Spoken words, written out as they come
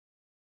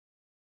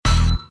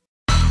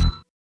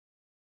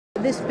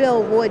This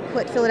bill would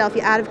put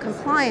Philadelphia out of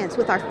compliance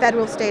with our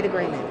federal-state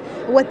agreement.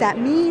 What that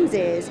means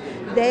is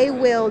they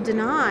will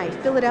deny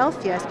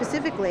Philadelphia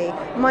specifically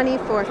money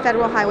for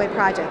federal highway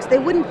projects. They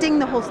wouldn't ding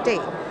the whole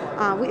state.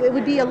 It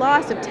would be a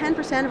loss of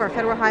 10% of our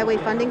federal highway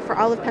funding for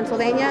all of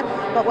Pennsylvania,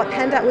 but what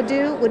PennDOT would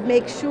do would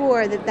make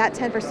sure that that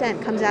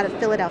 10% comes out of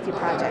Philadelphia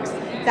projects.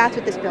 That's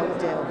what this bill would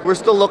do. We're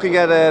still looking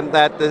at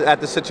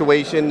the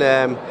situation.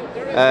 I'm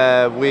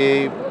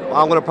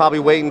going to probably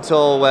wait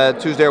until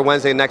Tuesday or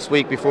Wednesday next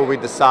week before we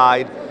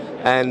decide,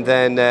 and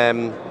then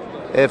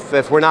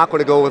if we're not going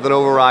to go with an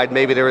override,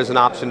 maybe there is an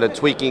option of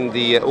tweaking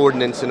the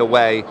ordinance in a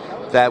way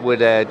that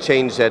would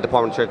change the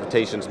Department of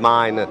Transportation's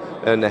mind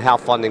and how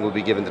funding would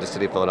be given to the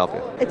city of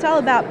Philadelphia. It's all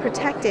about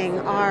protecting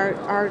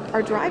our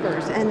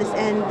drivers and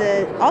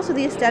also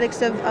the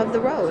aesthetics of the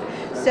road.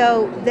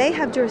 So they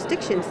have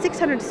jurisdiction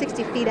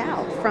 660 feet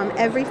out from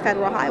every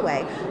federal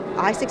highway.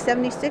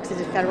 I-676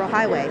 is a federal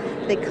highway.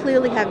 They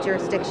clearly have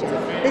jurisdiction.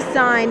 This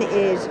sign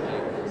is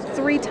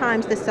 3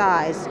 times the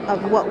size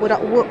of what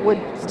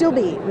would still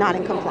be not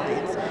in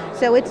compliance.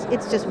 So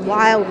it's just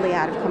wildly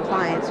out of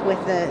compliance with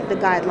the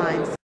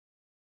guidelines.